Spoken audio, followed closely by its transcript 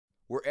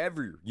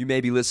Wherever you may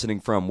be listening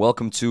from,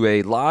 welcome to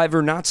a live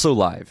or not so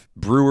live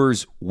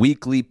Brewers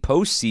weekly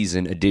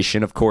postseason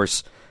edition. Of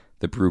course,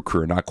 the Brew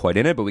Crew are not quite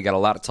in it, but we got a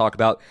lot to talk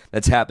about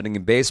that's happening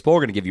in baseball. We're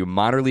going to give you a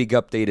minor league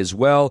update as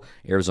well.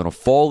 Arizona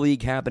Fall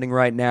League happening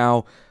right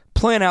now.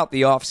 Plan out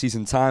the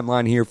offseason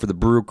timeline here for the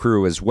Brew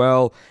Crew as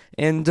well,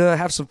 and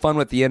have some fun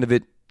at the end of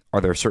it. Are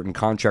there certain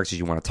contracts that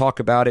you want to talk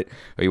about it,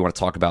 or you want to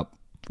talk about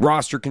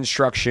roster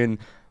construction,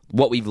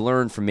 what we've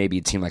learned from maybe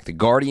a team like the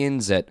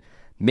Guardians that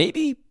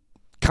maybe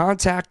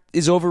contact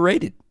is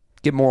overrated?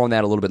 Get more on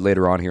that a little bit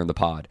later on here in the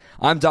pod.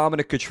 I'm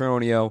Dominic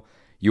Cotroneo,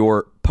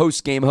 your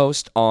post-game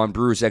host on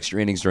Brewers Extra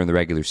Innings during the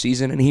regular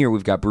season, and here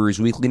we've got Brewers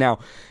Weekly. Now,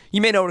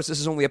 you may notice this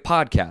is only a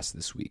podcast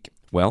this week.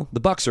 Well, the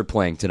Bucks are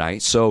playing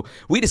tonight, so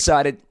we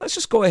decided let's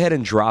just go ahead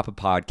and drop a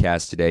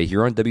podcast today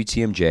here on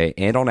WTMJ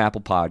and on Apple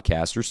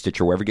Podcasts or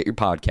Stitcher, wherever you get your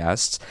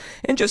podcasts,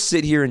 and just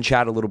sit here and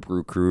chat a little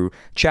Brew Crew,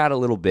 chat a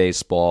little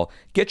baseball,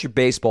 get your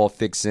baseball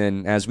fix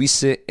in as we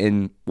sit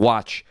and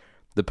watch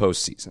the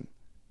postseason.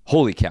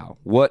 Holy cow,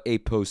 what a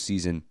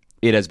postseason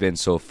it has been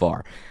so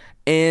far.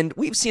 And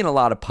we've seen a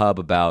lot of pub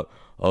about,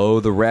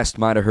 the rest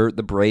might have hurt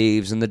the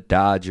Braves and the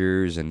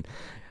Dodgers, and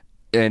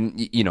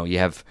you know, you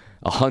have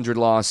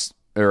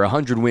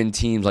 100-win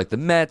teams like the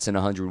Mets and a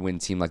 100-win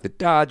team like the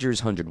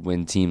Dodgers,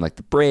 100-win team like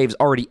the Braves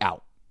already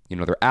out. You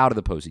know, they're out of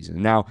the postseason.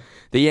 Now,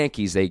 the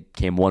Yankees, they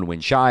came one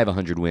win shy of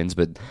 100 wins,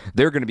 but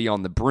they're going to be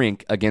on the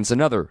brink against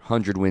another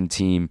 100-win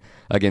team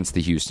against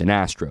the Houston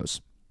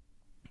Astros.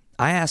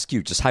 I ask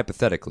you, just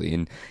hypothetically,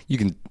 and you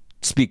can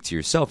speak to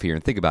yourself here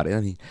and think about it. I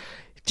mean,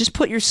 just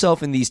put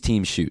yourself in these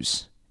teams'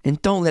 shoes, and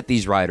don't let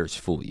these riders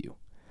fool you.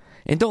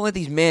 And don't let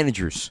these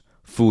managers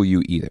fool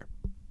you either.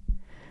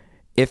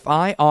 If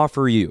I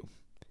offer you,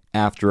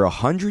 after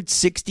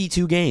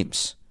 162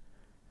 games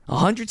in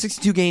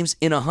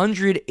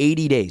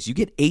 180 days, you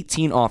get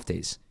 18 off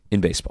days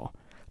in baseball.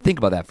 Think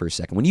about that for a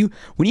second. When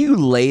you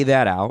lay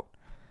that out,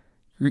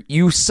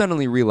 you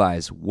suddenly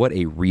realize what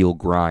a real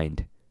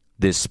grind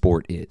this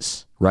sport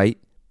is, right?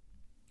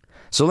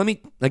 So let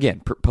me,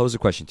 again, pose a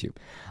question to you.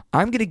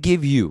 I'm going to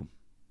give you,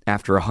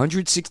 after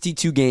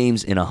 162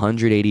 games in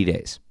 180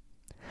 days,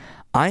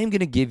 I am going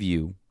to give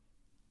you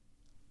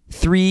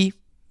 3,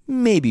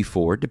 maybe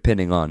 4,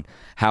 depending on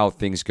how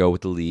things go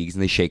with the leagues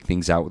and they shake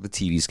things out with the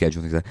TV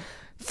schedule and things like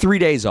that. 3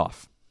 days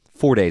off,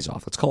 4 days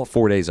off. Let's call it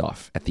 4 days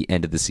off at the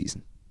end of the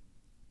season.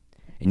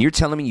 And you're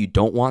telling me you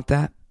don't want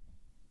that?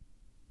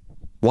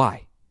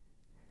 Why?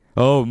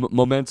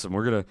 Momentum.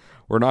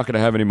 We're not gonna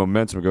have any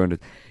momentum going to.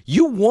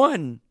 You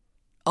won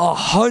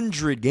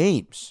 100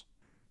 games.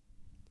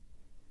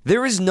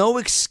 There is no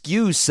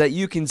excuse that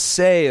you can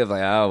say of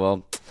like,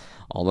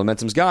 all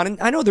momentum's gone. And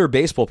I know there are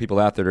baseball people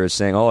out there that are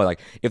saying,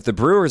 if the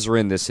Brewers are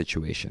in this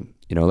situation,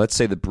 let's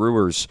say the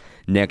Brewers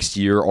next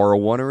year are a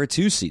 1 or a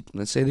 2 seed.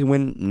 Let's say they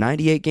win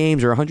 98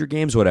 games or 100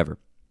 games, whatever.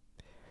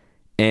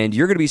 And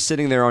you're going to be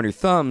sitting there on your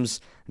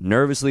thumbs,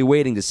 nervously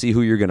waiting to see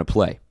who you're going to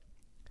play.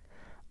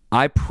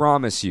 I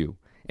promise you,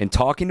 and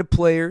talking to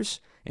players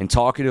and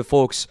talking to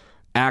folks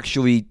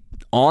actually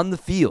on the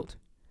field,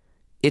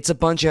 it's a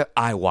bunch of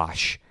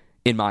eyewash,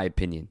 in my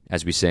opinion,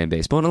 as we say in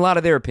baseball, and a lot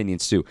of their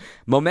opinions too.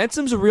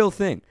 Momentum's a real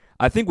thing.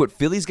 I think what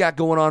Philly's got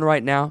going on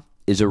right now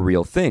is a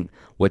real thing.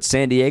 What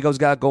San Diego's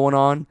got going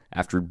on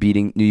after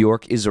beating New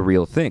York is a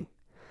real thing.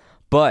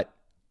 But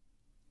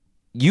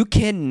you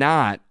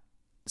cannot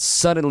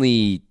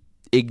suddenly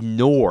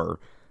ignore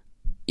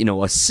a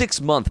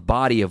 6-month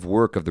body of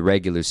work of the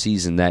regular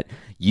season that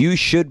you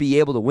should be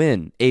able to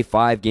win a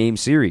 5-game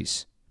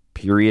series.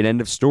 Period.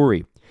 End of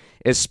story.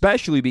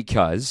 Especially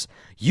because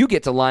you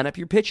get to line up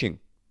your pitching.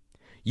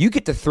 You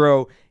get to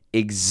throw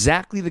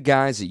exactly the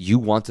guys that you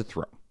want to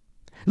throw.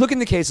 Look in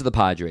the case of the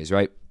Padres,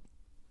 right?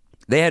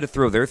 They had to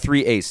throw their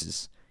 3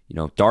 aces,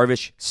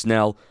 Darvish,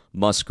 Snell,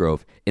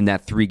 Musgrove, in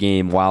that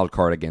 3-game wild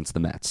card against the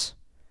Mets.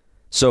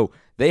 So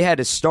they had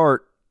to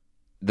start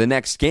the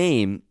next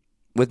game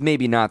with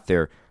maybe not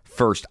their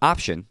first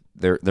option,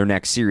 their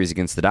next series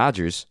against the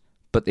Dodgers,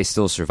 but they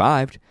still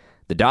survived.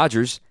 The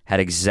Dodgers had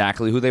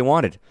exactly who they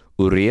wanted.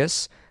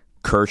 Urias,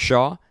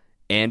 Kershaw,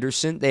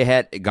 Anderson, they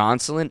had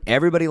Gonsolin,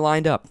 everybody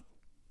lined up.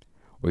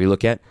 Or you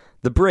look at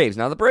the Braves.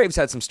 Now, the Braves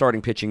had some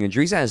starting pitching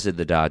injuries, as did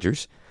the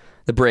Dodgers.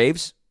 The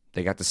Braves,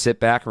 they got to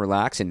sit back and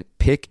relax and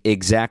pick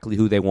exactly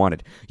who they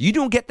wanted. You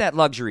don't get that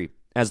luxury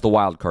as the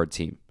wild card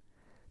team.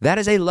 That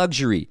is a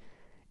luxury.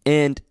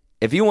 And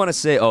if you want to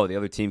say, the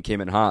other team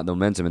came in hot, the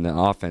momentum in the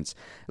offense,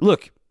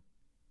 look,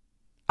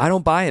 I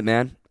don't buy it,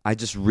 man. I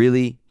just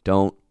really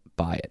don't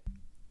buy it.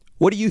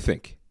 What do you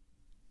think?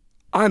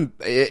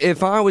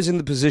 If I was in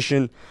the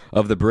position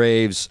of the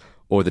Braves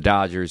or the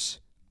Dodgers,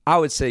 I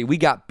would say we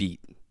got beat.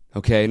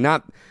 Okay,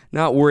 not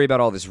worry about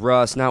all this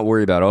rust, not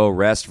worry about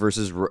rest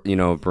versus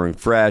bring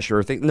fresh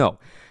or thing. No,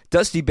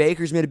 Dusty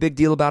Baker's made a big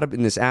deal about it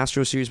in this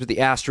Astros series, but the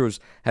Astros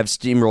have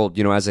steamrolled.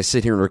 As I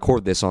sit here and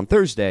record this on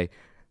Thursday,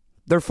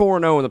 they're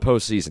 4-0 in the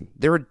postseason.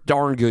 They're a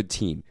darn good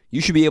team.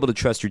 You should be able to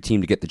trust your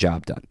team to get the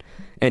job done.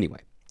 Anyway,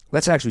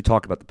 let's actually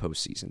talk about the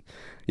postseason.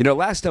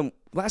 Last time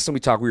we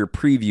talked, we were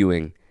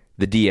previewing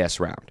the DS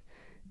round.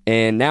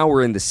 And now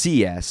we're in the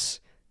CS.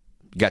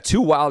 You got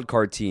 2 wild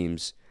card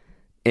teams.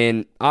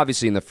 And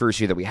obviously in the first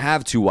year that we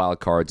have 2 wild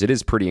cards, it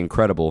is pretty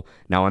incredible.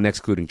 Now I'm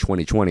excluding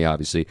 2020,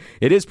 obviously.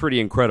 It is pretty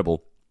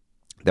incredible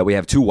that we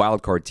have 2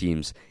 wild card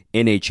teams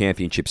in a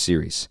championship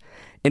series.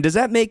 And does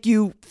that make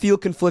you feel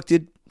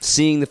conflicted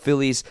seeing the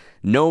Phillies,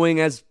 knowing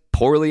as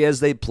poorly as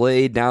they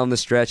played down the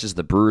stretch as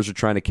the Brewers are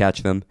trying to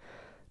catch them?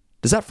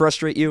 Does that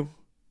frustrate you?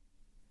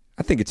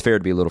 I think it's fair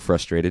to be a little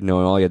frustrated,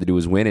 knowing all you had to do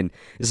was win. And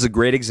this is a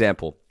great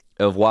example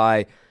of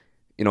why,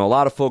 a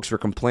lot of folks were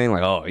complaining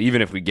like, oh,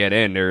 even if we get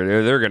in,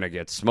 they're going to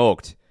get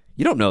smoked.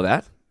 You don't know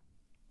that.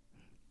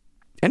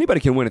 Anybody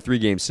can win a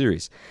 3-game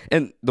series.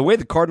 And the way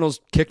the Cardinals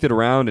kicked it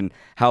around and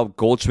how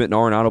Goldschmidt and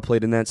Arenado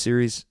played in that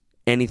series,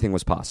 anything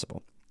was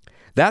possible.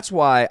 That's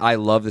why I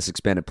love this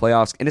expanded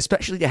playoffs, and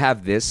especially to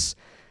have this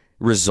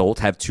result,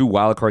 have 2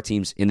 wildcard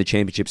teams in the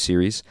championship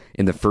series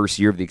in the first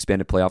year of the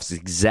expanded playoffs is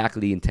exactly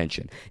the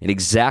intention and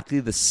exactly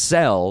the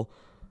sell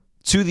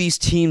to these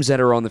teams that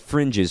are on the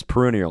fringes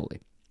perennially,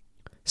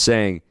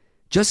 saying,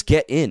 just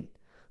get in.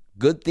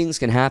 Good things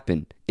can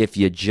happen if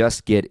you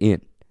just get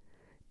in.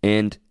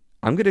 And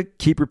I'm going to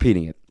keep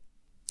repeating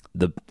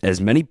it.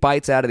 As many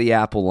bites out of the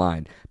apple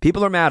line.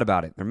 People are mad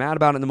about it. They're mad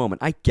about it in the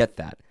moment. I get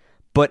that.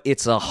 But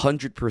it's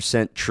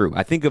 100% true.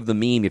 I think of the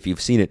meme, if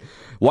you've seen it.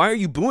 Why are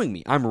you booing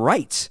me? I'm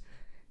right.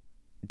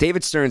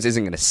 David Stearns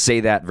isn't going to say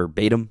that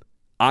verbatim.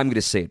 I'm going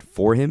to say it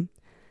for him.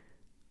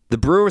 The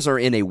Brewers are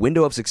in a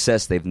window of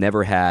success they've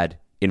never had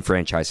in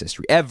franchise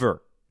history,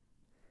 ever.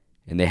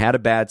 And they had a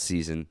bad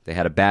season. They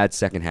had a bad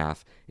second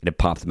half, and it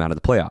popped them out of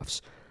the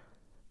playoffs.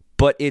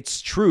 But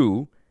it's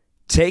true,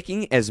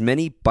 taking as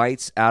many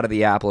bites out of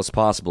the apple as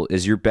possible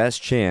is your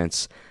best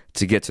chance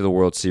to get to the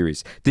World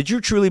Series. Did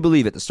you truly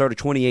believe at the start of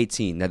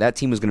 2018 that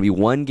team was going to be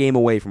 1 game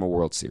away from a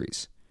World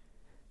Series?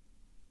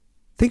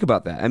 Think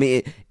about that. I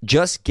mean,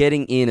 just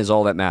getting in is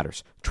all that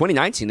matters.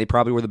 2019, they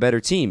probably were the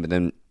better team, but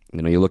then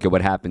you look at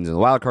what happens in the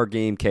wild card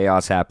game,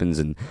 chaos happens,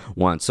 and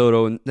Juan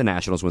Soto and the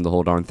Nationals win the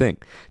whole darn thing.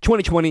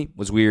 2020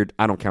 was weird.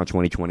 I don't count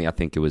 2020. I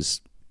think it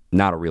was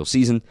not a real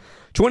season.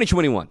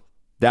 2021,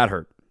 that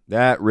hurt.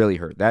 That really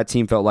hurt. That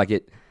team felt like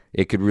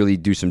it could really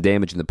do some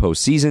damage in the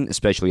postseason,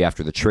 especially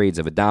after the trades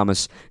of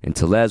Adames and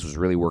Tellez was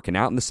really working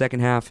out in the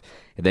second half.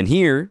 And then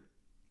here,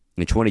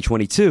 in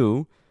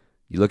 2022,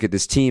 you look at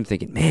this team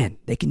thinking, man,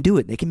 they can do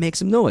it. They can make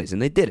some noise.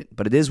 And they didn't.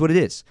 But it is what it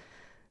is.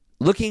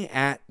 Looking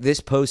at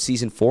this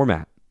postseason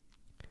format,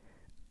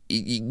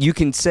 you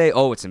can say,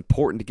 oh, it's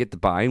important to get the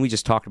buy-in. We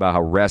just talked about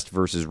how rest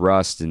versus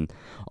rust and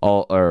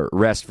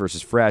rest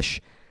versus fresh.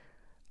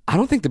 I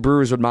don't think the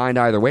Brewers would mind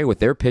either way with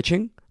their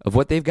pitching of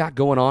what they've got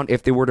going on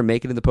if they were to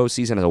make it in the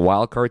postseason as a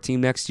wild card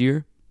team next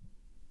year.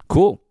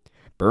 Cool.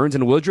 Burns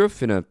and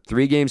Woodruff in a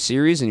 3-game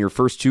series in your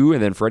first 2,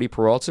 and then Freddie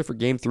Peralta for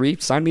game 3.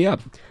 Sign me up,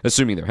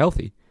 assuming they're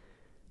healthy.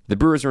 The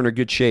Brewers are in a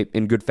good shape,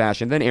 in good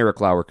fashion. Then Eric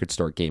Lauer could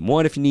start game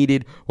 1 if you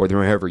needed, or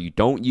whoever you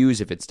don't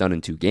use if it's done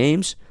in 2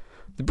 games.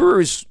 The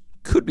Brewers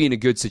could be in a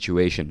good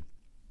situation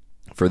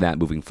for that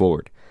moving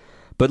forward.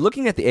 But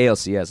looking at the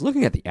ALCS,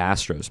 looking at the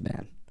Astros,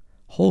 man,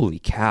 holy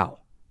cow.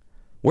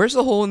 Where's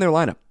the hole in their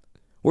lineup?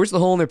 Where's the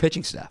hole in their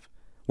pitching staff?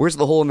 Where's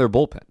the hole in their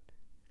bullpen?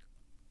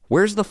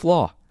 Where's the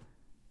flaw?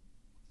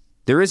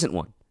 There isn't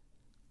one.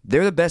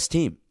 They're the best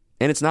team,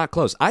 and it's not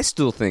close. I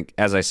still think,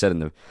 as I said in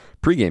the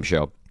pregame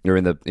show, or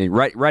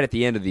right at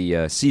the end of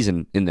the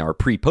season in our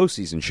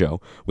pre-postseason show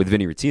with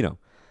Vinny Rottino.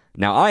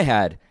 Now, I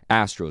had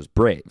Astros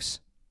Braves.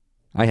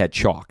 I had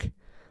chalk.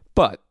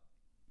 But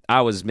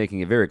I was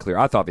making it very clear.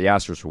 I thought the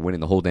Astros were winning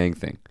the whole dang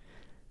thing.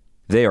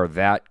 They are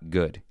that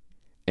good.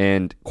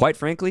 And quite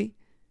frankly,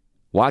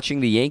 watching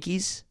the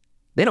Yankees,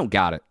 they don't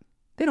got it.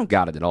 They don't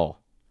got it at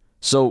all.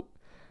 So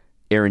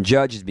Aaron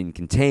Judge has been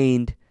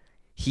contained.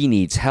 He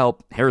needs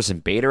help. Harrison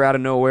Bader out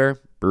of nowhere.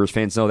 Brewers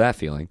fans know that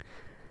feeling.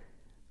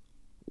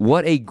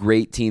 What a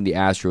great team the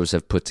Astros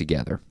have put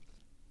together.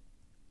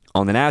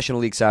 On the National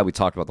League side, we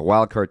talked about the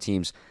wild card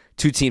teams.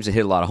 2 teams that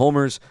hit a lot of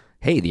homers.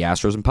 Hey, the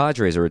Astros and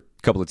Padres are a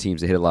couple of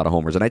teams that hit a lot of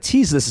homers. And I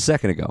teased this a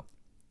second ago.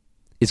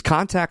 Is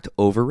contact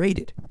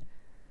overrated?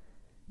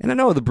 And I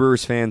know the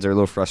Brewers fans are a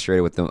little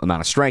frustrated with the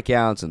amount of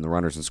strikeouts and the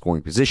runners in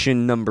scoring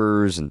position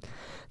numbers and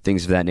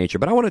things of that nature.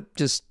 But I want to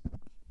just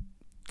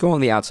go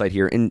on the outside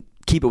here and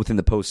keep it within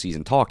the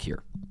postseason talk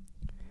here.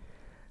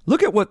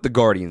 Look at what the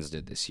Guardians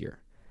did this year.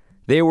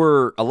 They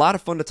were a lot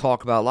of fun to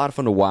talk about, a lot of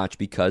fun to watch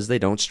because they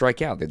don't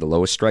strike out. They had the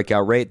lowest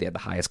strikeout rate. They had the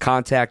highest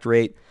contact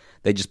rate.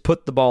 They just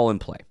put the ball in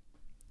play.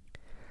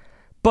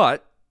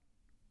 But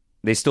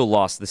they still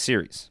lost the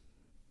series.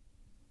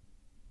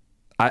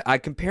 I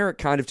compare it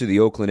kind of to the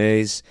Oakland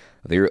A's,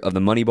 of the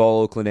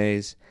Moneyball Oakland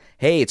A's.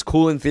 Hey, it's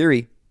cool in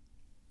theory.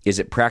 Is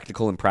it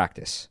practical in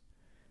practice?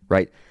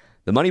 Right?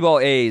 The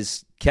Moneyball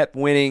A's kept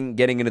winning,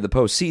 getting into the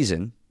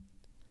postseason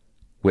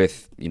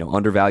with,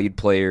 undervalued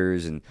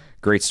players and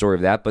great story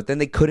of that, but then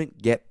they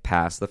couldn't get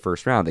past the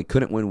first round. They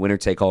couldn't win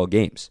winner-take-all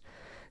games.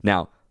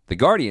 Now, the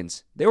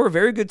Guardians, they were a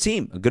very good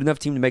team, a good enough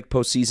team to make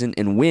postseason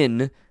and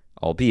win,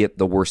 albeit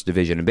the worst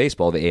division in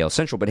baseball, the AL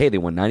Central, but hey, they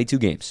won 92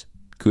 games.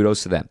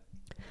 Kudos to them.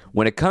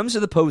 When it comes to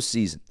the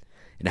postseason,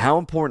 and how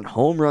important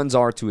home runs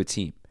are to a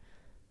team.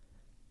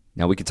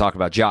 Now, we can talk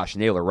about Josh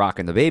Naylor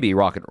rocking the baby,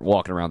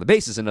 walking around the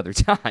bases another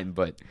time,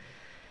 but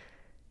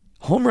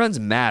home runs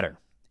matter.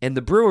 And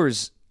the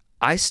Brewers,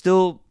 I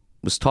still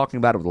was talking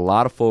about it with a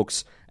lot of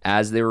folks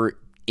as they were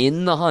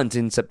in the hunt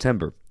in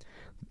September.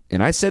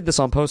 And I said this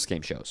on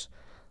post-game shows.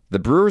 The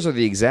Brewers are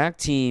the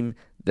exact team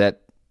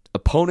that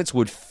opponents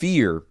would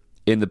fear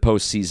in the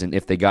postseason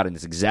if they got in.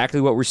 It's exactly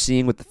what we're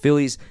seeing with the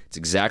Phillies. It's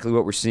exactly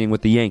what we're seeing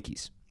with the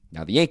Yankees.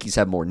 Now, the Yankees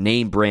have more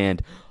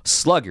name-brand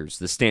sluggers,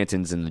 the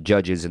Stantons and the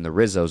Judges and the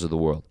Rizzos of the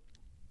world.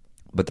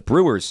 But the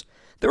Brewers,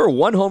 they were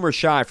one homer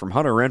shy from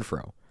Hunter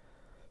Renfroe,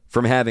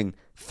 from having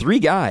 3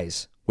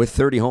 guys with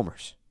 30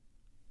 homers.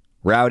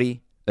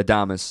 Rowdy,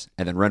 Adames,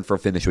 and then Renfroe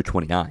finished with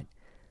 29.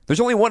 There's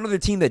only one other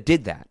team that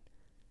did that,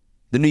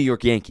 the New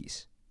York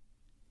Yankees.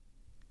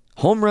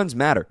 Home runs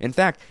matter. In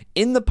fact,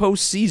 in the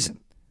postseason,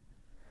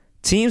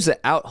 teams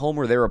that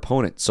out-homer their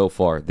opponent so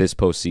far this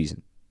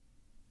postseason,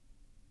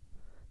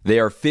 they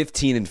are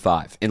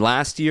 15-5. And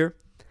last year,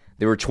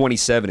 they were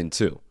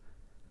 27-2.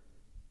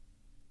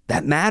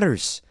 That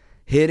matters.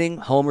 Hitting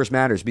homers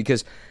matters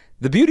because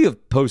the beauty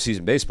of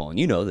postseason baseball, and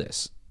you know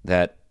this,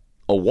 that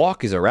a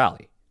walk is a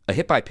rally. A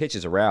hit by pitch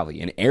is a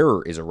rally. An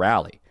error is a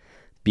rally.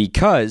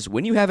 Because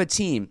when you have a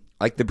team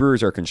like the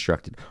Brewers are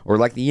constructed, or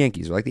like the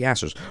Yankees, or like the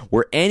Astros,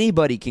 where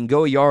anybody can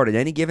go a yard at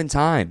any given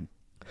time,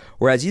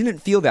 whereas you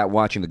didn't feel that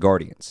watching the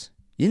Guardians.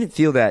 You didn't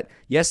feel that,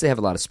 yes, they have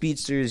a lot of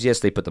speedsters,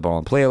 yes, they put the ball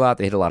in play a lot,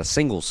 they hit a lot of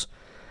singles,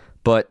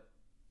 but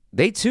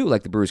they too,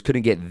 like the Brewers,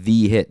 couldn't get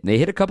the hit. They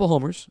hit a couple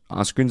homers.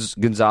 Oscar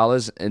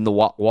Gonzalez in the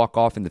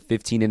walk-off in the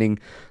 15-inning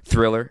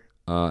thriller.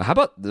 How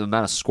about the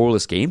amount of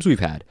scoreless games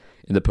we've had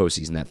in the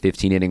postseason? That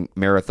 15-inning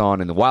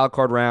marathon in the wild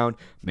card round,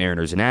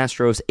 Mariners and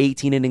Astros,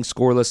 18 innings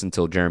scoreless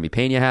until Jeremy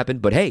Pena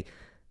happened. But hey,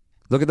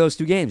 look at those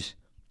 2 games.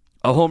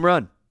 A home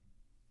run.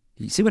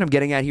 You see what I'm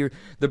getting at here?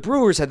 The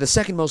Brewers had the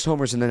second most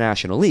homers in the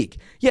National League.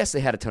 Yes, they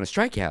had a ton of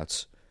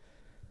strikeouts,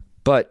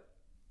 but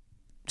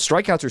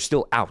strikeouts are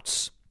still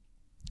outs.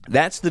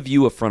 That's the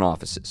view of front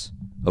offices,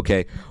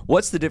 okay?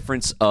 What's the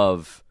difference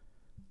of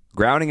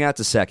grounding out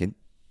to second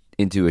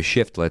into a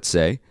shift, let's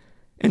say,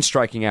 and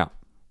striking out?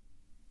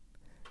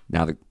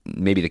 Now,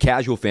 maybe the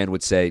casual fan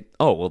would say,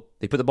 oh, well,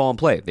 they put the ball in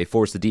play. They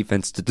forced the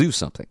defense to do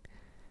something.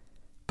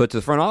 But to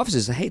the front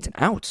offices, hey, it's an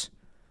out.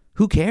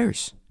 Who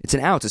cares? It's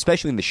an out,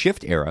 especially in the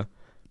shift era.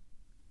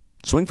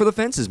 Swing for the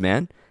fences,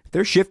 man. If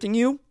they're shifting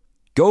you,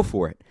 go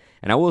for it.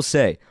 And I will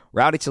say,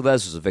 Rowdy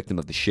Tellez was a victim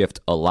of the shift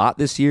a lot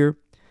this year.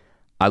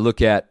 I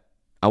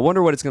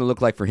wonder what it's going to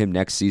look like for him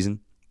next season.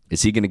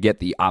 Is he going to get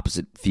the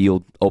opposite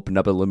field opened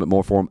up a little bit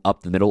more for him,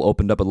 up the middle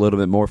opened up a little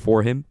bit more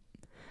for him?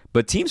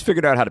 But teams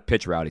figured out how to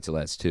pitch Rowdy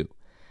Tellez too.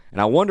 And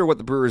I wonder what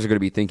the Brewers are going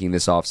to be thinking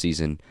this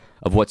offseason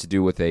of what to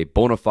do with a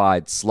bona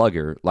fide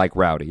slugger like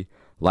Rowdy,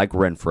 like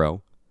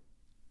Renfroe.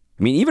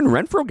 I mean, even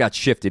Renfroe got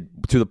shifted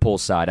to the pull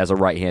side as a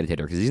right-handed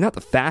hitter because he's not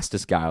the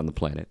fastest guy on the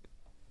planet.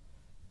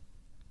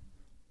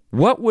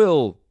 What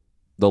will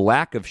the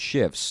lack of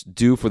shifts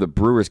do for the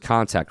Brewers'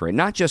 contact rate?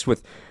 Not just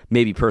with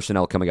maybe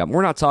personnel coming up.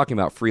 We're not talking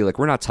about Frelick.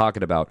 We're not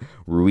talking about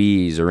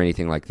Ruiz or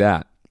anything like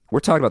that. We're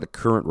talking about the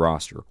current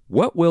roster.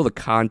 What will the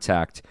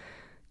contact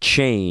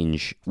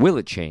change? Will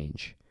it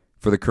change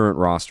for the current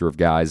roster of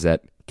guys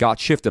that got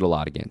shifted a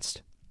lot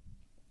against?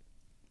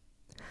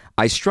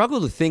 I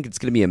struggle to think it's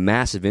going to be a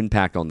massive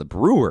impact on the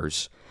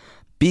Brewers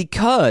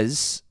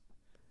because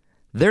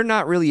they're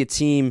not really a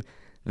team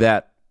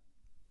that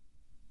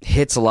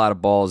hits a lot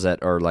of balls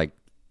that are like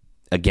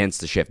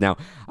against the shift. Now,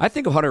 I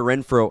think of Hunter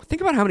Renfroe.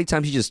 Think about how many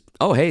times he just,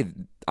 oh, hey,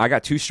 I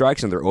got 2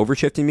 strikes and they're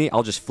overshifting me.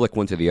 I'll just flick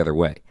one to the other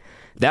way.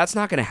 That's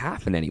not going to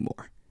happen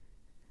anymore.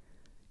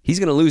 He's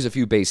going to lose a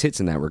few base hits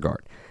in that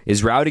regard.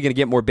 Is Rowdy going to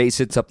get more base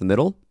hits up the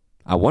middle?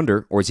 I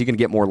wonder. Or is he going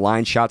to get more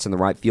line shots in the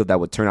right field that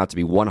would turn out to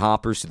be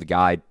one-hoppers to the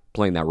guy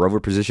playing that rover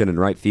position in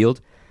right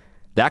field?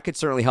 That could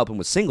certainly help him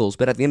with singles,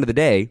 but at the end of the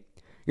day,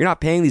 you're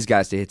not paying these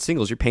guys to hit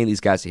singles. You're paying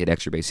these guys to hit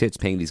extra base hits,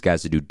 paying these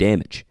guys to do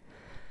damage.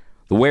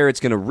 Where it's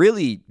going to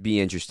really be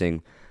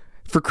interesting,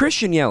 for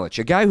Christian Yelich,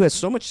 a guy who has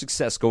so much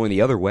success going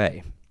the other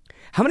way,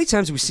 how many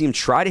times have we seen him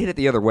try to hit it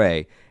the other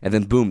way, and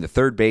then boom, the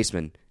third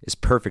baseman is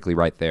perfectly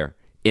right there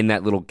in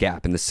that little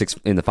gap in the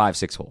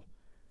 5-6 hole?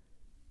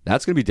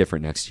 That's going to be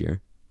different next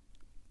year.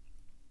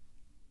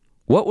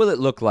 What will it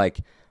look like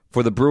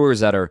for the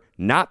Brewers that are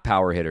not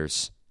power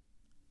hitters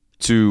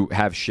to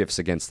have shifts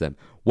against them?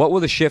 What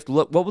will the shift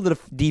look? What will the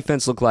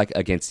defense look like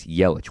against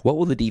Yelich? What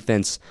will the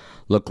defense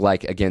look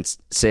like against,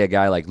 say, a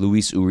guy like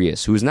Luis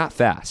Urias, who is not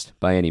fast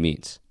by any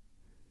means?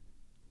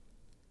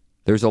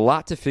 There's a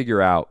lot to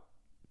figure out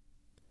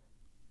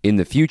in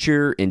the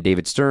future, and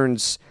David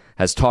Stearns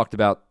has talked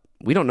about,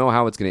 we don't know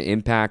how it's going to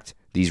impact,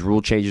 these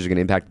rule changes are going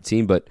to impact the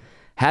team, but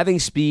having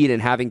speed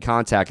and having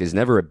contact is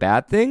never a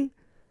bad thing.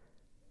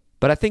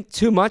 But I think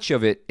too much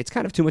of it, it's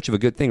kind of too much of a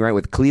good thing, right?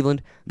 With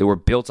Cleveland, they were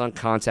built on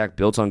contact,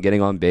 built on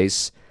getting on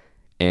base,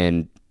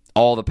 and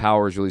all the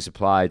power is really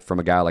supplied from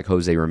a guy like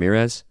Jose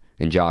Ramirez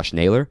and Josh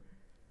Naylor.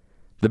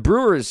 The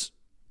Brewers,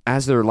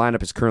 as their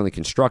lineup is currently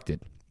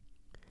constructed,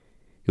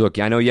 Look,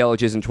 I know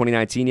Yelich isn't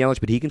 2019 Yelich,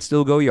 but he can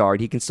still go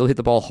yard. He can still hit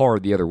the ball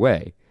hard the other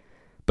way.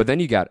 But then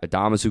you got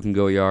Adames who can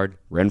go yard,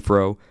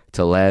 Renfroe,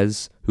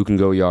 Tellez who can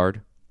go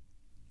yard,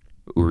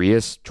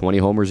 Urias, 20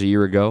 homers a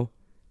year ago,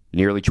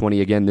 nearly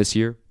 20 again this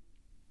year.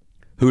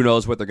 Who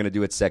knows what they're going to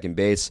do at second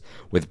base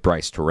with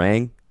Bryce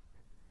Terang.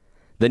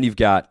 Then you've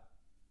got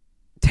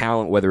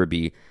talent, whether it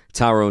be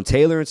Tyrone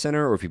Taylor in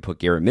center or if you put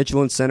Garrett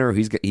Mitchell in center,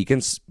 he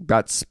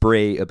got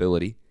spray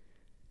ability.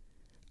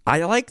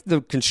 I like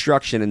the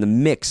construction and the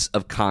mix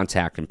of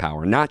contact and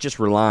power, not just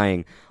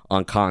relying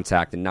on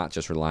contact and not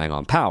just relying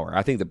on power.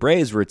 I think the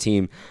Braves were a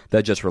team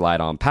that just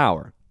relied on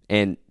power.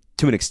 And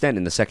to an extent,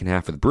 in the second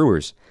half of the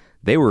Brewers,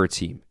 they were a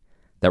team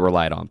that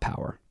relied on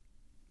power.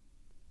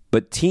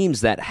 But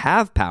teams that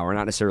have power,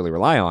 not necessarily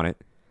rely on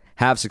it,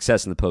 have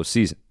success in the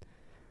postseason.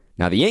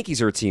 Now, the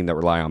Yankees are a team that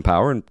rely on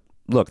power. And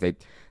look,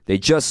 they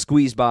just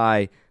squeezed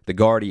by the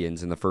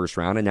Guardians in the first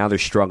round, and now they're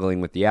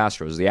struggling with the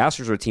Astros. The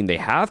Astros are a team, they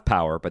have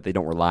power, but they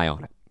don't rely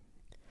on it.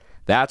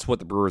 That's what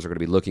the Brewers are going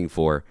to be looking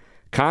for.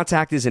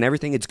 Contact isn't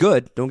everything. It's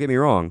good, don't get me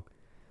wrong.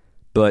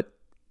 But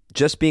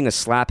just being a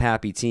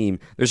slap-happy team,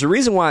 there's a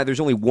reason why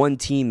there's only one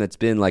team that's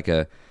been like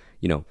a,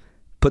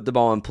 put the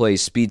ball in play,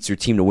 speedster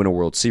team to win a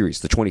World Series,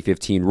 the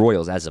 2015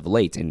 Royals as of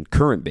late in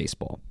current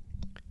baseball.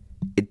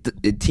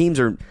 Teams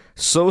are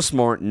so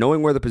smart,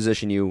 knowing where to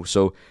position you,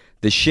 so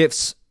the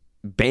shifts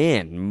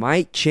ban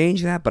might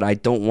change that, but I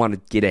don't want to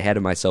get ahead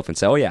of myself and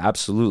say, oh yeah,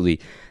 absolutely,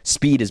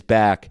 speed is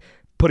back,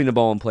 putting the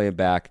ball in play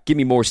back, give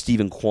me more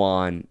Stephen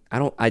Kwan.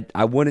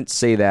 I wouldn't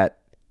say that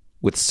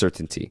with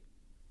certainty.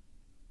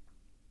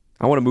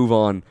 I want to move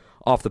on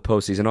off the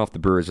postseason, off the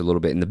Brewers a little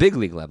bit in the big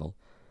league level.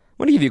 I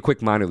want to give you a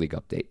quick minor league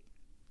update.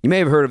 You may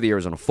have heard of the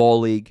Arizona Fall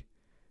League.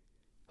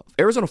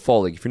 Arizona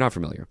Fall League, if you're not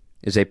familiar,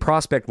 is a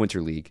prospect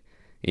winter league,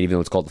 even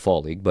though it's called the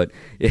Fall League, but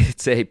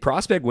it's a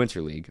prospect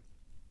winter league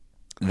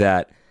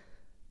that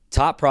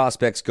top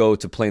prospects go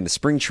to play in the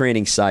spring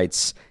training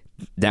sites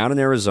down in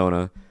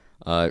Arizona.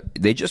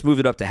 They just moved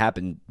it up to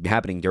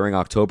happening during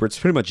October. It's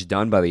pretty much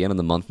done by the end of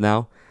the month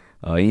now,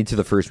 into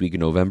the first week of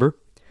November.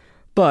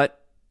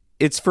 But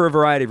it's for a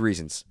variety of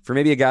reasons. For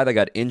maybe a guy that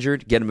got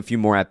injured, get him a few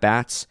more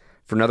at-bats.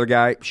 For another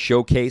guy,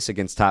 showcase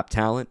against top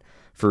talent.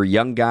 For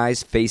young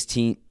guys, face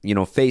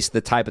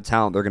the type of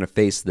talent they're going to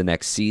face the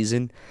next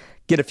season.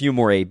 Get a few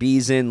more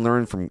ABs in,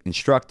 learn from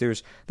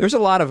instructors. There's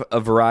a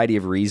variety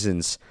of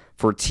reasons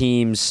for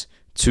teams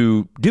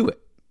to do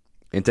it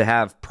and to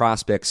have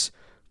prospects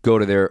go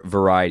to their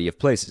variety of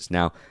places.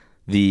 Now,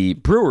 the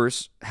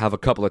Brewers have a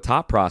couple of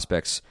top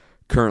prospects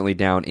currently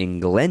down in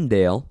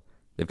Glendale.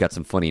 They've got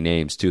some funny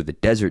names, too. The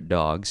Desert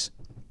Dogs.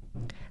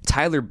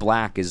 Tyler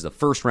Black is the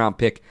first-round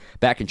pick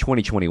back in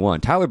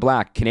 2021. Tyler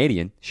Black,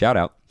 Canadian, shout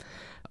out.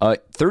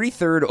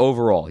 33rd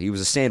overall. He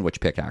was a sandwich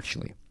pick,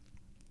 actually,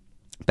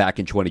 back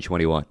in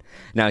 2021.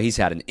 Now, he's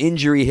had an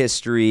injury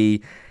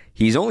history.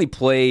 He's only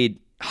played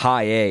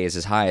high A as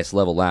his highest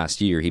level last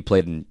year. He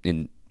played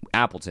in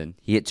Appleton.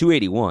 He hit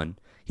 281.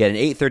 He had an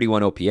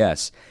 831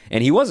 OPS.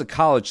 And he was a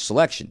college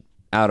selection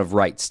out of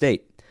Wright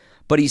State.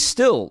 But he's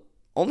still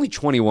only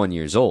 21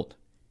 years old.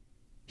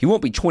 He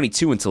won't be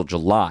 22 until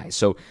July.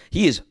 So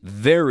he is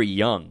very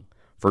young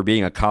for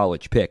being a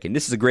college pick. And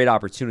this is a great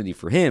opportunity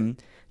for him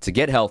to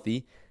get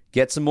healthy,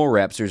 get some more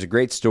reps. There's a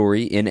great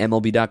story in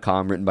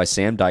MLB.com written by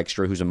Sam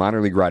Dykstra, who's a minor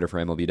league writer for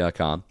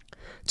MLB.com,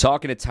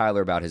 talking to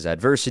Tyler about his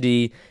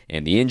adversity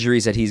and the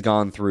injuries that he's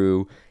gone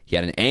through. He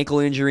had an ankle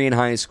injury in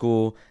high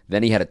school.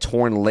 Then he had a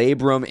torn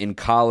labrum in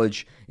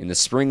college in the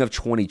spring of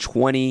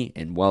 2020.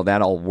 And, well,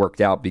 that all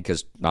worked out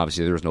because,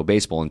 obviously, there was no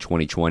baseball in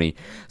 2020.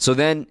 So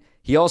then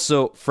he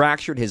also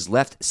fractured his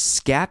left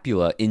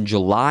scapula in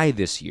July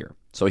this year.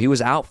 So he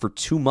was out for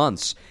 2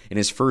 months in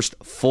his first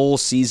full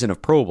season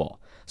of pro ball.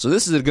 So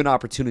this is a good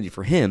opportunity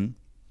for him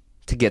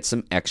to get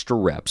some extra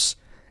reps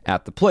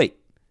at the plate.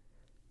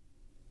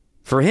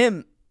 For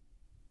him,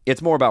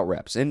 it's more about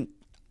reps. And,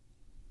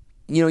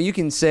 you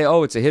can say,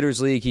 oh, it's a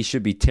hitter's league, he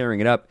should be tearing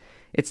it up.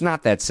 It's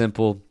not that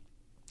simple.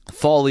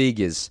 Fall league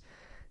is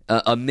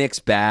a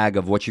mixed bag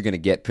of what you're going to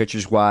get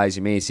pitchers-wise.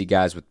 You may see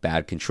guys with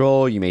bad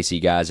control. You may see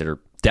guys that are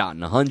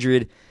dotting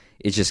 100.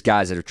 It's just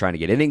guys that are trying to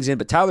get innings in.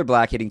 But Tyler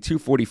Black hitting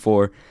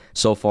 244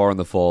 so far in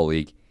the fall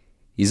league.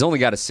 He's only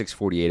got a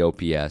 648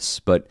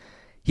 OPS, but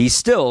he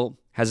still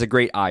has a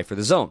great eye for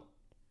the zone.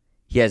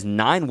 He has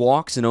 9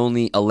 walks and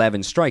only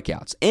 11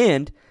 strikeouts,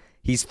 and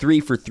he's 3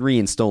 for 3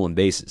 in stolen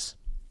bases.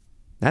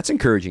 That's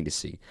encouraging to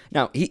see.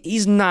 Now,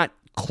 he's not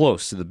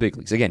close to the big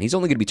leagues. Again, he's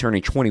only going to be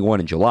turning 21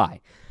 in July.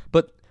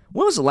 But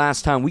when was the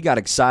last time we got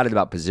excited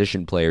about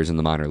position players in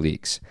the minor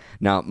leagues?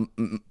 Now,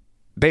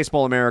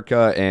 Baseball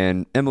America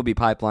and MLB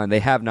Pipeline, they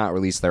have not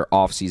released their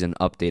offseason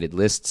updated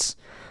lists.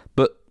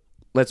 But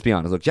let's be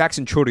honest. Look,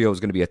 Jackson Chourio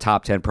is going to be a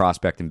top 10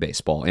 prospect in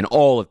baseball, in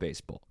all of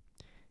baseball.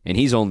 And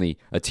he's only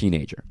a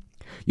teenager.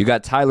 You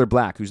got Tyler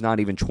Black, who's not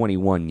even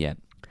 21 yet.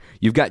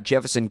 You've got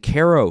Jefferson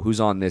Caro,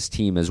 who's on this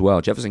team as well.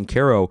 Jefferson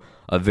Caro,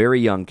 a very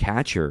young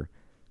catcher.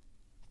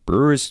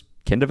 Brewers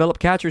can develop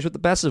catchers with the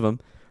best of them.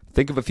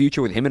 Think of a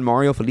future with him and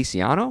Mario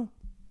Feliciano.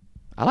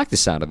 I like the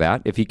sound of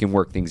that if he can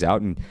work things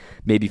out and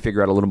maybe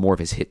figure out a little more of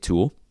his hit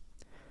tool.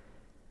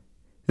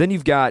 Then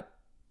you've got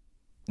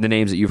the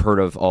names that you've heard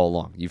of all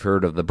along. You've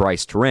heard of the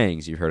Bryce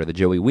Terangs. You've heard of the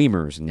Joey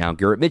Wiemers. And now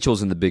Garrett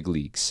Mitchell's in the big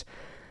leagues.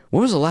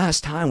 When was the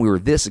last time we were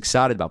this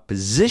excited about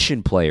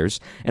position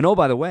players? And oh,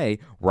 by the way,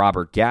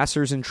 Robert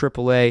Gasser's in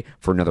AAA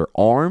for another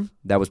arm.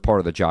 That was part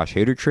of the Josh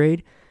Hader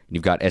trade. And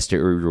you've got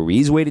Esteury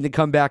Ruiz waiting to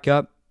come back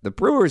up. The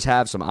Brewers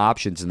have some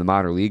options in the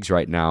minor leagues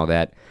right now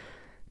that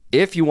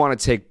if you want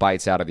to take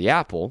bites out of the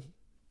apple,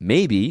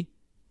 maybe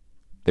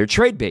they're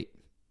trade bait.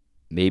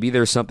 Maybe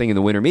there's something in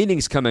the winter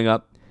meetings coming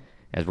up,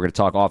 as we're going to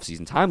talk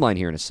offseason timeline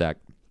here in a sec.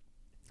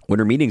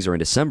 Winter meetings are in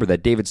December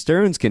that David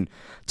Stearns can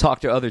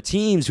talk to other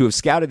teams who have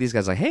scouted these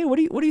guys like, hey, what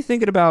are you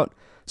thinking about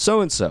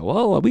so-and-so?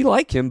 Well, we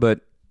like him, but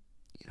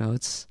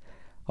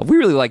we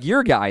really like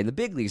your guy in the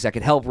big leagues that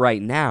could help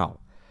right now.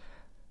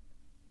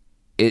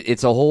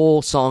 It's a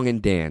whole song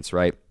and dance,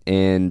 right?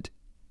 And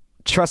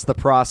trust the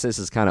process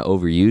is kind of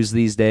overused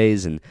these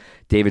days, and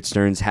David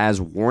Stearns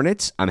has worn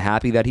it. I'm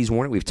happy that he's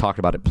worn it. We've talked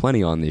about it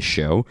plenty on this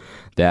show,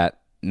 that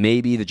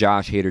maybe the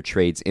Josh Hader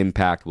trade's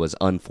impact was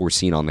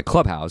unforeseen on the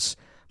clubhouse,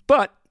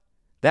 but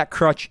that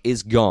crutch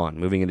is gone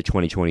moving into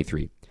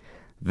 2023.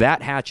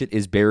 That hatchet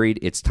is buried.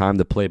 It's time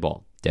to play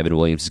ball. Devin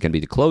Williams is going to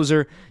be the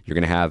closer. You're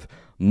going to have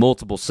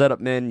multiple setup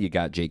men. You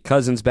got Jake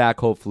Cousins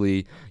back,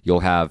 hopefully. You'll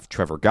have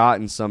Trevor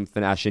Gott in some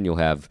fashion. You'll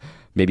have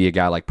maybe a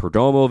guy like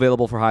Perdomo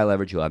available for high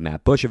leverage. You'll have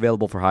Matt Bush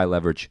available for high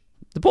leverage.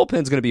 The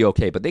bullpen's going to be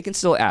okay, but they can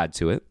still add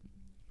to it.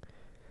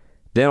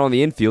 Then on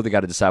the infield, they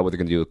got to decide what they're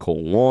going to do with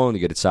Cole Wong. They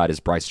got to decide,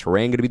 is Bryce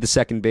Terang going to be the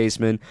second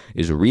baseman?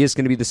 Is Urias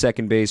going to be the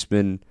second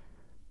baseman?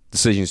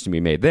 Decisions to be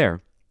made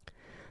there.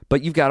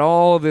 But you've got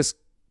all of this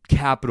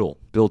capital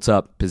built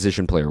up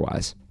position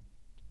player-wise,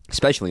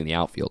 especially in the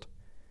outfield.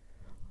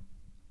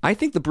 I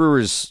think the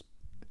Brewers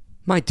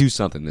might do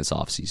something this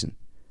offseason.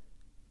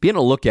 Be on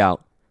a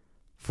lookout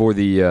for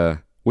the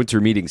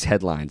winter meetings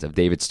headlines of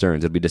David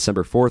Stearns. It'll be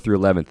December 4th through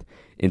 11th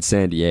in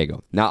San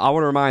Diego. Now, I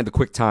want to remind the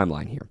quick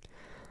timeline here.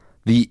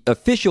 The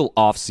official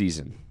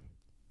offseason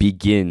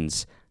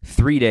begins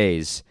 3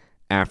 days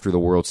after the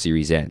World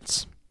Series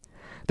ends.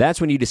 That's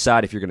when you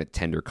decide if you're going to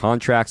tender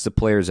contracts to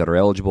players that are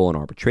eligible in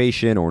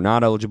arbitration or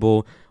not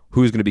eligible,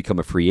 who's going to become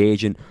a free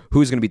agent,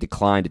 who's going to be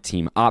declined a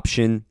team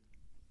option,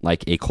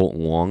 like a Colton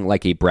Wong,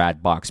 like a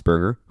Brad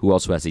Boxberger, who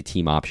also has a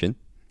team option.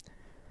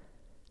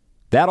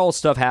 That all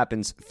stuff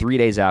happens 3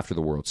 days after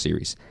the World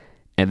Series.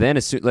 And then,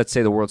 let's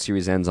say the World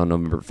Series ends on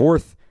November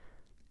 4th,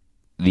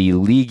 the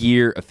league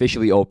year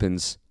officially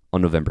opens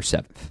on November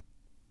 7th.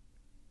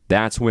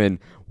 That's when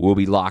we'll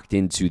be locked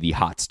into the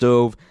hot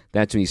stove.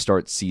 That's when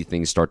you see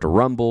things start to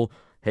rumble.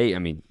 Hey, I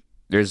mean,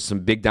 there's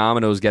some big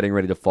dominoes getting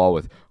ready to fall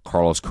with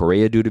Carlos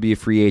Correa due to be a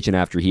free agent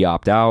after he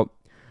opted out.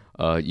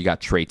 You got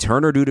Trey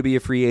Turner due to be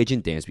a free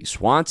agent. Dansby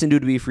Swanson due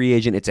to be a free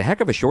agent. It's a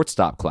heck of a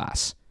shortstop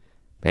class.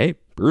 Hey,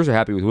 Brewers are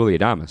happy with Willy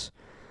Adames.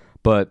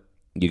 But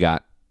you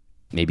got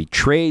maybe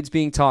trades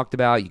being talked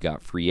about. You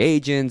got free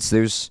agents.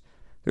 There's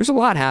a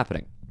lot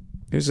happening.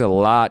 There's a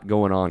lot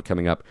going on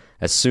coming up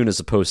as soon as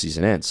the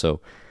postseason ends.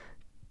 So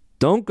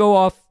don't go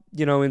off,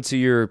 into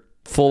your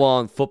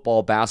full-on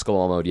football,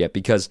 basketball mode yet,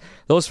 because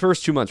those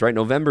first 2 months, right,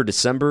 November,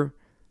 December,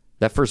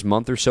 that first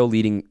month or so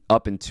leading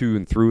up into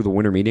and through the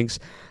winter meetings,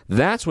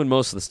 that's when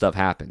most of the stuff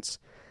happens.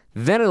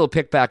 Then it'll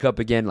pick back up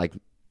again like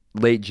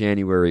late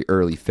January,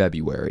 early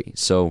February.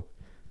 So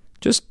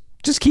just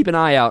keep an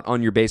eye out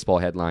on your baseball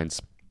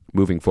headlines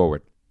moving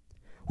forward.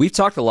 We've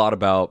talked a lot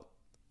about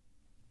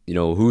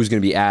who's going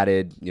to be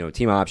added,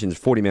 team options,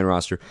 40-man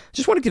roster.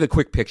 Just want to give a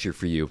quick picture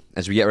for you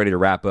as we get ready to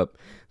wrap up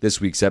this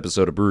week's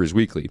episode of Brewers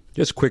Weekly.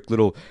 Just a quick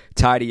little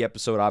tidy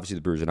episode. Obviously,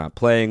 the Brewers are not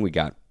playing. We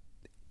got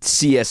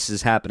CS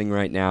is happening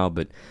right now,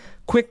 but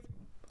quick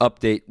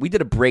update. We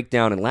did a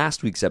breakdown in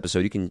last week's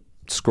episode. You can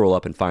scroll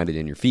up and find it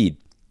in your feed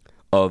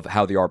of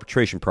how the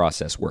arbitration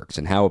process works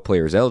and how a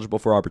player is eligible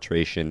for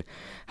arbitration,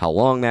 how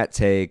long that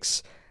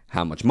takes,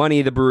 how much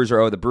money the Brewers are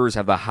owed. The Brewers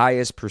have the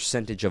highest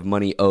percentage of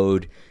money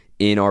owed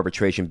in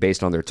arbitration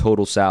based on their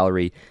total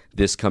salary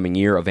this coming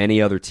year of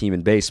any other team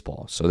in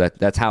baseball. So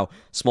that's how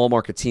small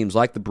market teams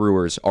like the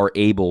Brewers are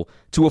able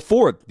to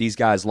afford these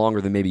guys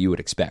longer than maybe you would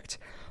expect.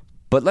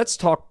 But let's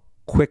talk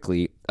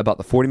quickly about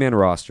the 40-man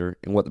roster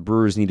and what the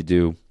Brewers need to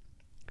do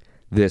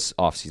this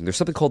offseason. There's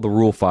something called the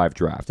Rule 5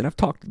 draft, and I've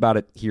talked about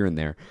it here and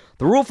there.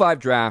 The Rule 5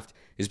 draft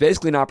is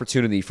basically an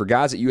opportunity for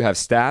guys that you have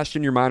stashed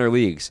in your minor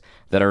leagues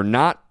that are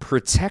not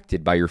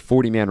protected by your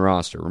 40-man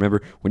roster.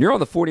 Remember, when you're on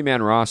the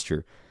 40-man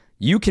roster,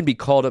 you can be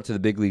called up to the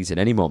big leagues at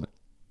any moment,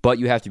 but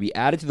you have to be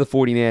added to the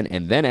 40-man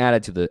and then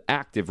added to the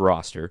active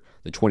roster,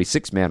 the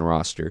 26-man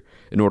roster,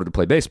 in order to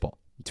play baseball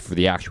for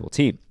the actual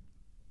team.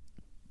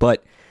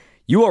 But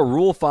you are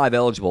Rule 5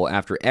 eligible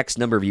after X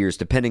number of years,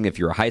 depending if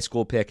you're a high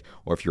school pick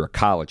or if you're a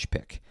college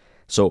pick.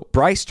 So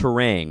Bryce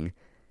Terang,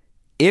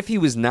 if he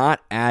was not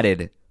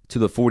added to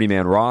the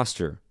 40-man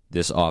roster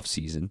this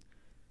offseason,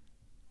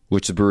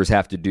 which the Brewers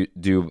have to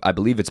do, I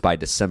believe it's by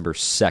December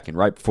 2nd,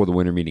 right before the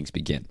winter meetings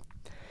begin,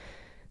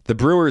 The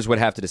Brewers would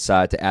have to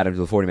decide to add him to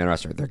the 40-man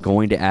roster. They're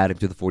going to add him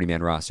to the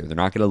 40-man roster. They're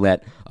not going to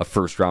let a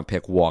first-round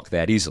pick walk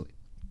that easily.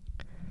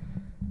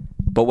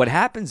 But what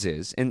happens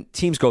is, and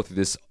teams go through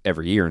this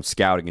every year in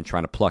scouting and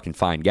trying to pluck and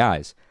find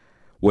guys,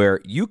 where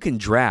you can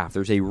draft.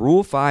 There's a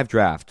Rule 5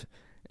 draft,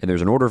 and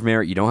there's an order of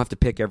merit. You don't have to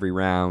pick every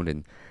round,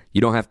 and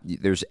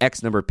there's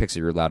X number of picks that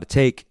you're allowed to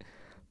take.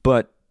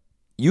 But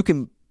you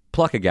can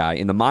pluck a guy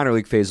in the minor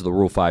league phase of the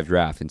Rule 5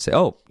 draft and say,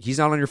 oh, he's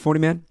not on your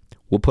 40-man?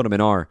 We'll put him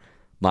in our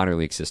minor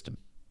league system.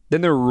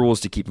 Then there are rules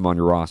to keep him on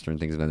your roster and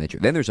things of that nature.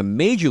 Then there's a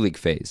major league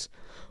phase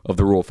of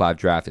the Rule 5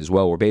 draft as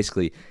well, where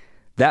basically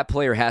that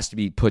player has to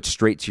be put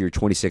straight to your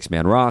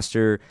 26-man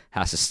roster,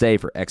 has to stay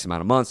for X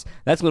amount of months.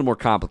 That's a little more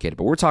complicated,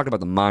 but we're talking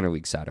about the minor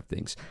league side of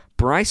things.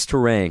 Bryce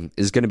Terang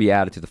is going to be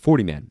added to the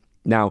 40-man.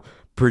 Now,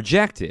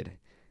 projected,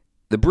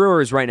 the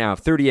Brewers right now have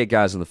 38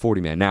 guys on the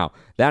 40-man. Now,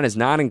 that is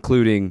not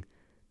including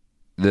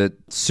the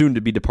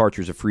soon-to-be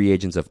departures of free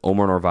agents of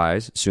Omar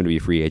Narvaez, soon-to-be a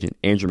free agent,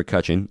 Andrew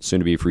McCutchen,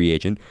 soon-to-be a free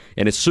agent,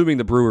 and assuming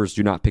the Brewers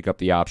do not pick up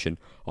the option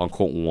on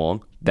Colton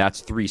Wong, that's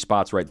 3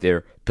 spots right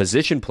there,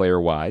 position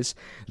player-wise.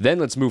 Then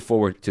let's move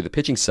forward to the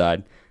pitching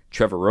side.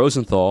 Trevor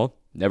Rosenthal,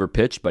 never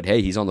pitched, but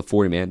hey, he's on the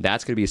 40-man.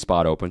 That's going to be a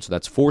spot open, so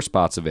that's 4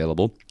 spots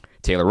available.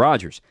 Taylor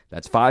Rogers,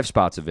 that's 5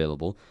 spots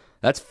available.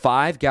 That's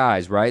 5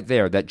 guys right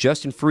there that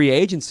just in free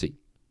agency,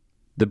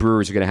 the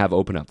Brewers are going to have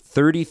open up.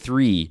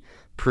 33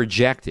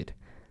 projected.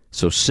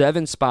 So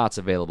 7 spots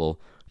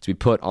available to be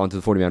put onto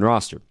the 40-man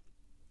roster.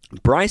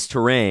 Bryce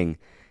Terang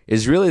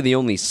is really the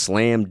only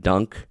slam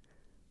dunk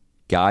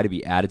guy to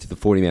be added to the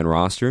 40-man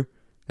roster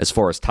as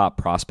far as top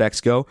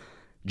prospects go.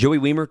 Joey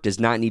Wiemer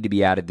does not need to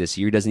be added this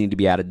year. He doesn't need to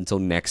be added until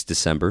next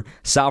December.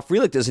 Sal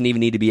Frelick doesn't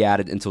even need to be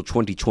added until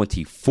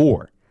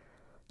 2024.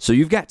 So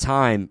you've got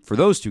time for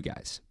those 2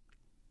 guys.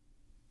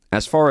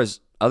 As far as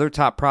other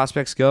top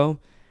prospects go,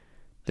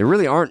 there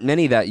really aren't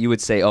many that you would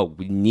say, oh,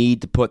 we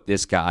need to put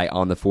this guy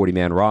on the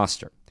 40-man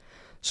roster.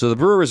 So the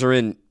Brewers are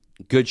in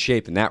good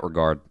shape in that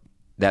regard,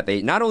 that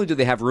they not only do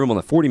they have room on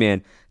the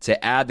 40-man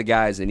to add the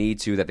guys they need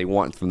to that they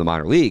want from the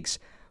minor leagues,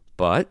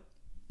 but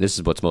this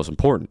is what's most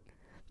important.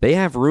 They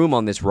have room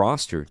on this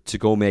roster to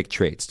go make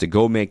trades, to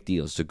go make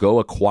deals, to go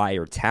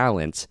acquire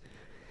talent,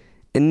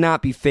 and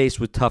not be faced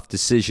with tough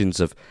decisions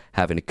of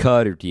having to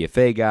cut or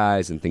DFA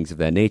guys and things of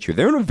that nature.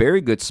 They're in a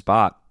very good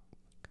spot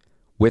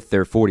with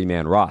their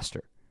 40-man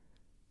roster.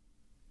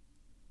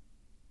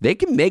 They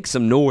can make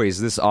some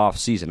noise this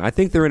offseason. I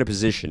think they're in a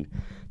position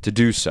to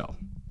do so.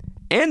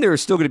 And there are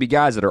still going to be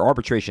guys that are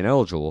arbitration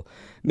eligible.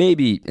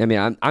 Maybe,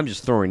 I'm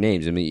just throwing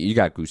names. You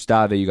got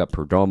Gustave, you got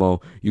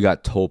Perdomo, you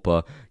got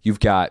Topa,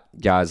 you've got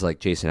guys like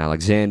Jason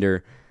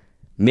Alexander.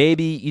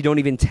 Maybe you don't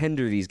even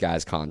tender these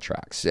guys'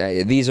 contracts.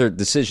 These are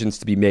decisions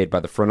to be made by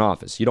the front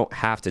office. You don't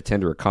have to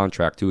tender a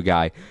contract to a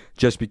guy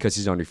just because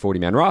he's on your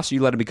 40-man roster.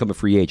 You let him become a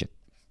free agent.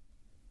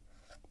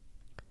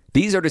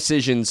 These are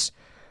decisions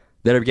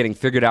that are getting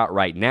figured out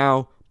right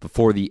now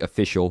before the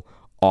official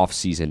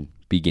offseason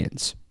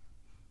begins.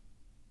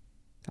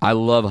 I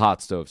love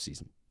hot stove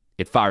season.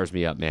 It fires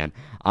me up, man.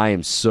 I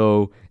am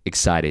so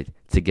excited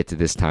to get to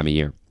this time of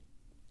year.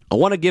 I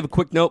want to give a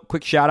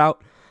quick shout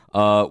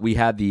out. We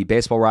had the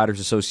Baseball Writers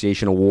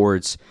Association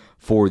Awards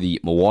for the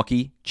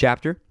Milwaukee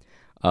chapter.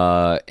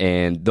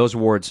 And those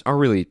awards are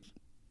really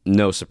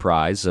no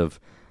surprise of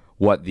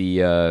what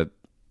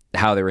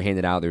how they were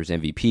handed out. There's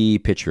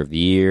MVP, Pitcher of the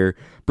Year,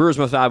 Brewers'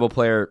 Most Valuable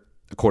Player,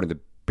 according to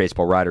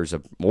Baseball Writers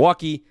of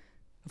Milwaukee.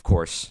 Of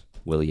course,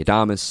 Willie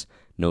Adames.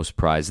 No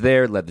surprise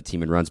there. Led the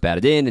team in runs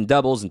batted in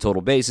doubles and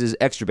total bases,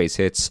 extra base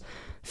hits,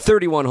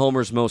 31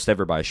 homers, most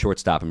ever by a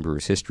shortstop in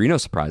Brewers history. No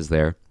surprise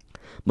there.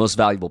 Most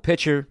Valuable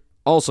Pitcher,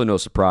 also no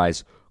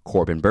surprise.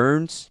 Corbin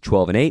Burns,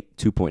 12-8,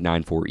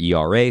 2.94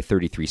 ERA,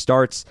 33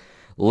 starts.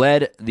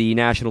 Led the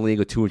National League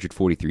with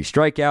 243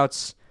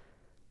 strikeouts.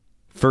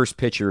 First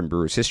pitcher in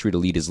Brewers history to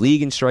lead his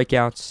league in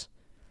strikeouts.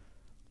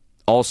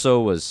 Also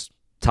was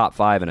top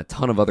 5 in a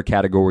ton of other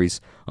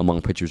categories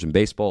among pitchers in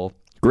baseball.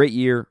 Great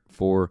year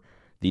for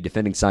the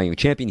defending Cy Young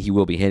champion. He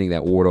will be handing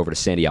that award over to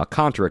Sandy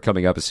Alcantara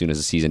coming up as soon as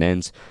the season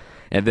ends.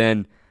 And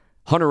then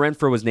Hunter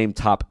Renfroe was named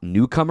top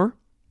newcomer.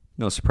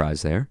 No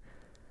surprise there.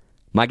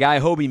 My guy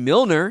Hobie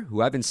Milner,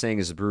 who I've been saying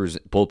is the Brewers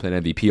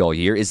bullpen MVP all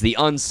year, is the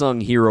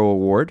Unsung Hero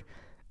Award.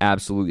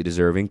 Absolutely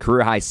deserving.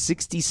 Career high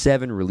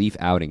 67 relief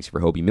outings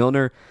for Hobie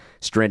Milner,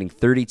 stranding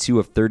 32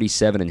 of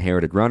 37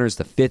 inherited runners,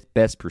 the 5th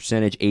best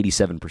percentage,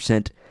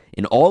 87%.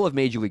 In all of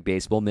Major League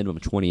Baseball, minimum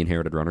 20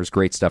 inherited runners.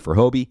 Great stuff for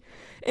Hobie.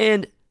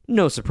 And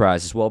no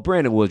surprise as well,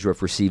 Brandon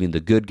Woodruff receiving the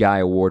Good Guy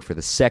Award for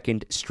the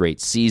 2nd straight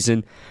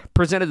season.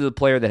 Presented to the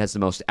player that has the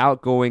most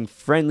outgoing,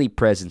 friendly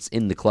presence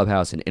in the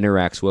clubhouse and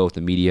interacts well with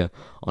the media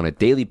on a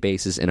daily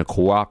basis in a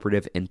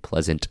cooperative and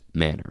pleasant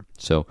manner.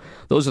 So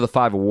those are the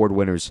 5 award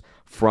winners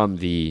from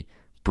the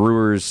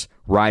Brewers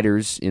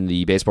Writers in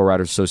the Baseball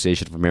Writers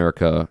Association of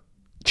America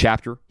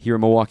chapter here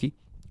in Milwaukee.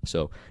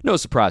 So no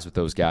surprise with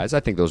those guys. I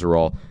think those are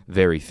all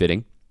very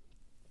fitting.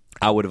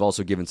 I would have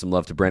also given some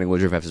love to Brandon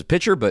Woodruff as a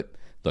pitcher, but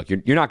look,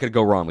 you're not going to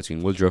go wrong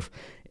between Woodruff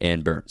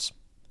and Burns.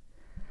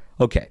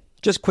 Okay,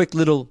 Just quick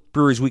little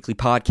Brewers Weekly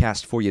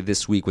podcast for you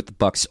this week with the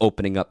Bucks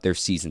opening up their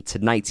season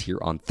tonight here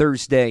on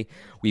Thursday.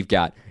 We've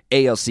got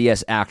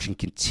ALCS action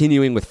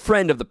continuing with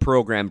friend of the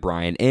program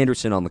Brian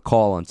Anderson on the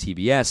call on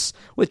TBS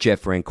with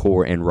Jeff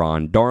Rancourt and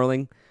Ron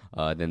Darling.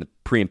 Then the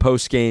pre- and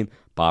post-game,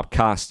 Bob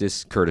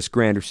Costas, Curtis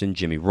Granderson,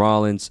 Jimmy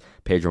Rollins,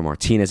 Pedro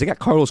Martinez. They got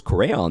Carlos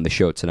Correa on the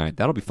show tonight.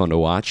 That'll be fun to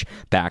watch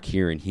back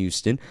here in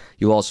Houston.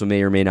 You also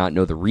may or may not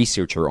know the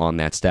researcher on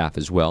that staff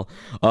as well.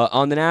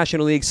 On the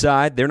National League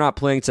side, they're not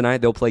playing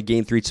tonight. They'll play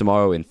Game 3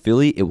 tomorrow in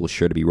Philly. It will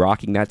sure to be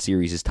rocking. That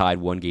series is tied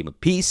 1 game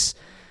apiece.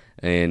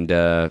 And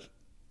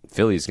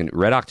Philly's going to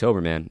Red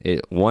October, man.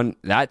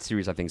 That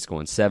series I think is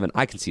going 7.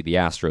 I can see the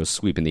Astros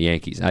sweeping the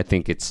Yankees. I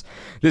think this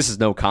is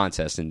no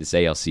contest in this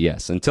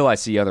ALCS until I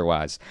see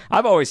otherwise.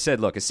 I've always said,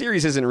 look, a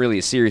series isn't really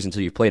a series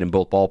until you've played in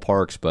both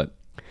ballparks, but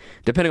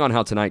depending on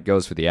how tonight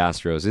goes for the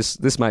Astros,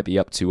 this might be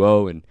up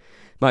 2-0 and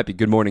might be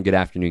good morning, good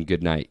afternoon,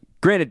 good night.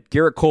 Granted,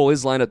 Garrett Cole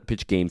is lined up to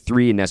pitch Game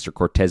 3 and Nestor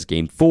Cortez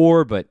Game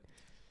 4, but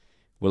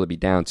will it be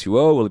down 2-0?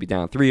 Will it be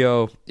down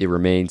 3-0? It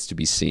remains to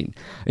be seen.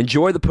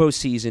 Enjoy the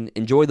postseason.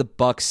 Enjoy the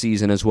Bucks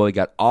season as well. You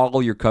got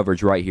all your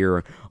coverage right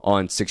here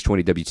on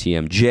 620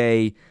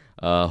 WTMJ.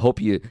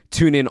 Hope you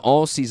tune in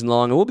all season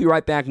long. And we'll be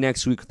right back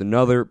next week with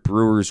another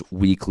Brewers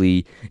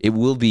Weekly. It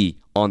will be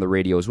on the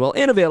radio as well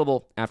and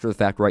available after the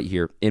fact right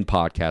here in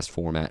podcast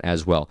format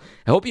as well.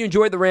 I hope you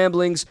enjoyed the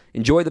ramblings.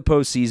 Enjoy the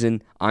postseason.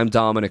 I'm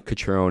Dominic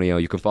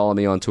Cotroneo. You can follow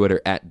me on Twitter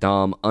at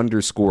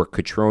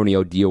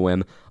Dom_Cotroneo,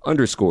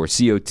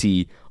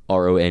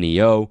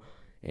 DOM_COTRONEO.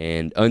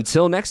 And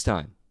until next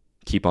time,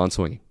 keep on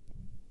swinging.